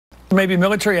Maybe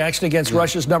military action against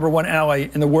Russia's #1 ally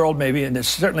in the world, maybe, and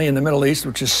certainly in the Middle East,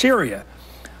 which is Syria.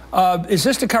 Is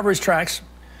this to cover his tracks?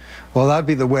 Well, that'd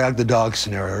be the wag the dog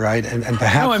scenario, right? And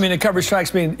perhaps... No, I mean, it covers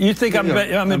tracks mean, you think I'm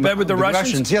in bed with the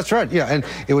Russians? Yes, right, yeah. And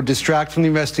it would distract from the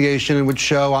investigation and would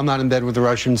show I'm not in bed with the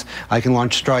Russians. I can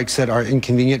launch strikes that are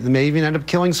inconvenient and may even end up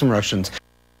killing some Russians.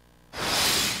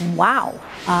 Wow.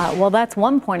 Well, that's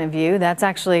one point of view. That's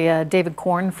actually David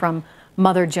Corn from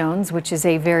Mother Jones, which is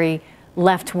a very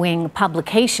left-wing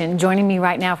publication. Joining me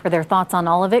right now for their thoughts on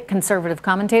all of it, conservative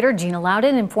commentator Gina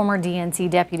Loudon and former DNC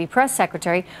Deputy Press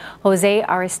Secretary Jose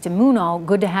Aristimuño.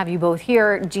 Good to have you both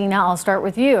here. Gina, I'll start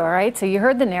with you, all right? So you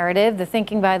heard the narrative, the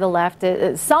thinking by the left,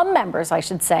 some members, I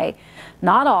should say,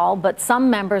 not all, but some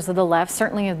members of the left,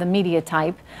 certainly of the media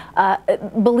type,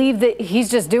 believe that he's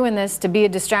just doing this to be a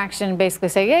distraction, basically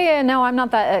say, yeah, no, I'm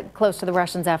not that close to the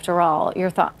Russians after all. Your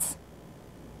thoughts?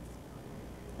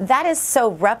 That is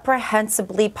so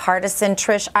reprehensibly partisan,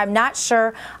 Trish. I'm not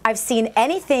sure I've seen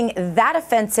anything that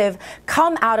offensive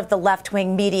come out of the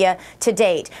left-wing media to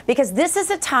date, because this is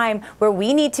a time where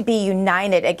we need to be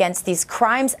united against these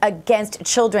crimes against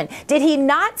children. Did he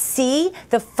not see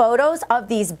the photos of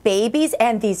these babies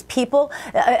and these people?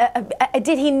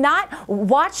 Did he not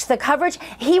watch the coverage?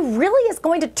 He really is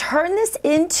going to turn this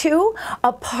into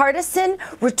a partisan,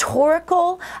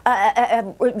 rhetorical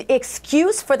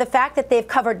excuse for the fact that they've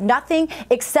covered nothing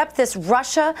except this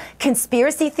Russia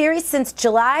conspiracy theory since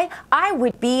July. I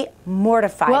would be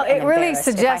mortified. Well, it really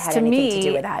suggests to me, to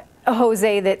do with that.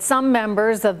 Jose, that some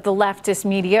members of the leftist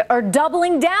media are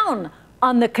doubling down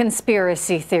on the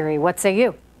conspiracy theory. What say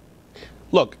you?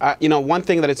 Look, you know, one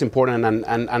thing that is important, and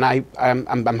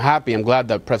I'm happy, I'm glad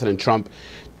that President Trump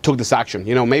took this action.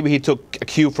 You know, maybe he took a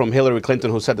cue from Hillary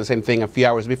Clinton, who said the same thing a few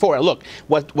hours before. And look,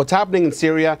 what's happening in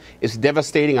Syria is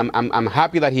devastating. I'm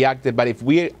happy that he acted, but if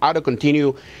we are to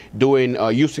continue doing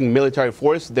using military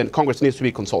force, then Congress needs to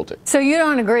be consulted. So you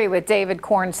don't agree with David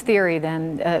Corn's theory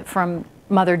then from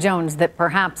Mother Jones that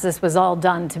perhaps this was all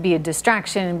done to be a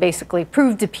distraction and basically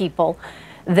prove to people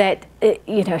that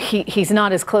you know, he's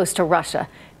not as close to Russia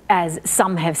as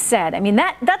some have said? I mean,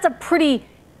 that's a pretty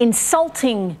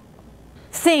insulting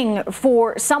thing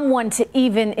for someone to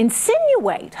even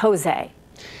insinuate, Jose.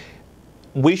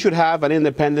 We should have an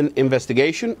independent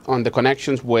investigation on the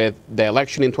connections with the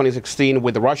election in 2016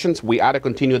 with the Russians. We ought to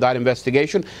continue that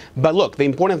investigation. But look, the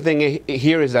important thing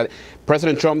here is that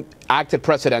President Trump acted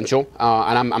presidential,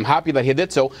 and I'm happy that he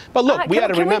did so. But look, we got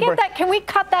to remember. Can we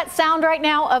cut that sound right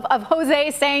now of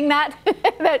Jose saying that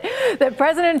that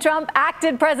President Trump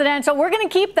acted presidential? We're going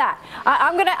to keep that.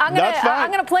 I'm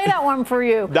gonna play that one for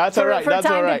you. That's all right. From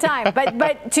time to time.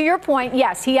 But to your point,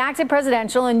 yes, he acted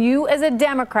presidential, and you as a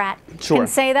Democrat can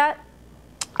say that.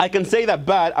 I can say that,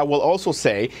 but I will also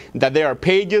say that there are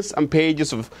pages and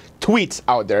pages of tweets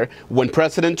out there when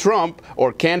President Trump,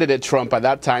 or candidate Trump at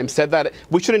that time, said that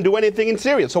we shouldn't do anything in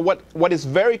Syria. So what is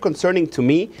very concerning to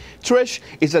me, Trish,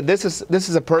 is that this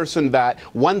is a person that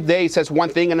one day says one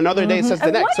thing and another day says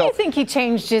the next. Why do you think he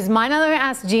changed his mind? I'm going to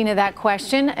ask Gina that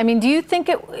question. I mean, do you think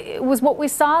it was what we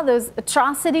saw, those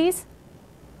atrocities?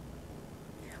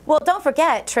 Well, don't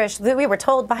forget, Trish, that we were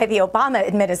told by the Obama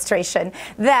administration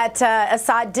that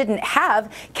Assad didn't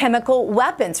have chemical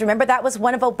weapons. Remember, that was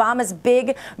one of Obama's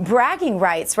big bragging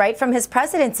rights, right, from his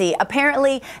presidency.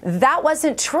 Apparently, that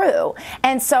wasn't true.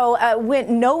 And so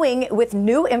knowing with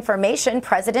new information,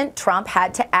 President Trump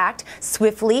had to act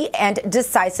swiftly and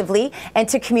decisively and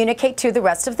to communicate to the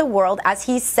rest of the world, as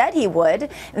he said he would,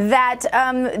 that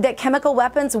that chemical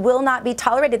weapons will not be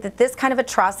tolerated, that this kind of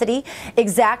atrocity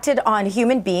exacted on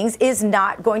human beings is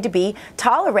not going to be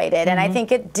tolerated. And I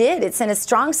think it did. It sent a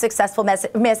strong, successful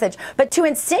message. But to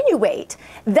insinuate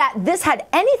that this had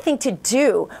anything to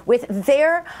do with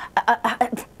their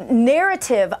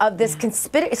narrative of this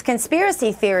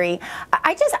conspiracy theory,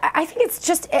 I think it's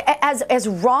just as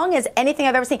wrong as anything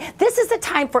I've ever seen. This is the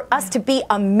time for us to be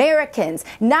Americans,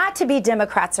 not to be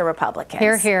Democrats or Republicans.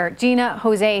 Hear, hear. Gina,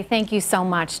 Jose, thank you so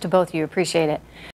much to both of you. Appreciate it.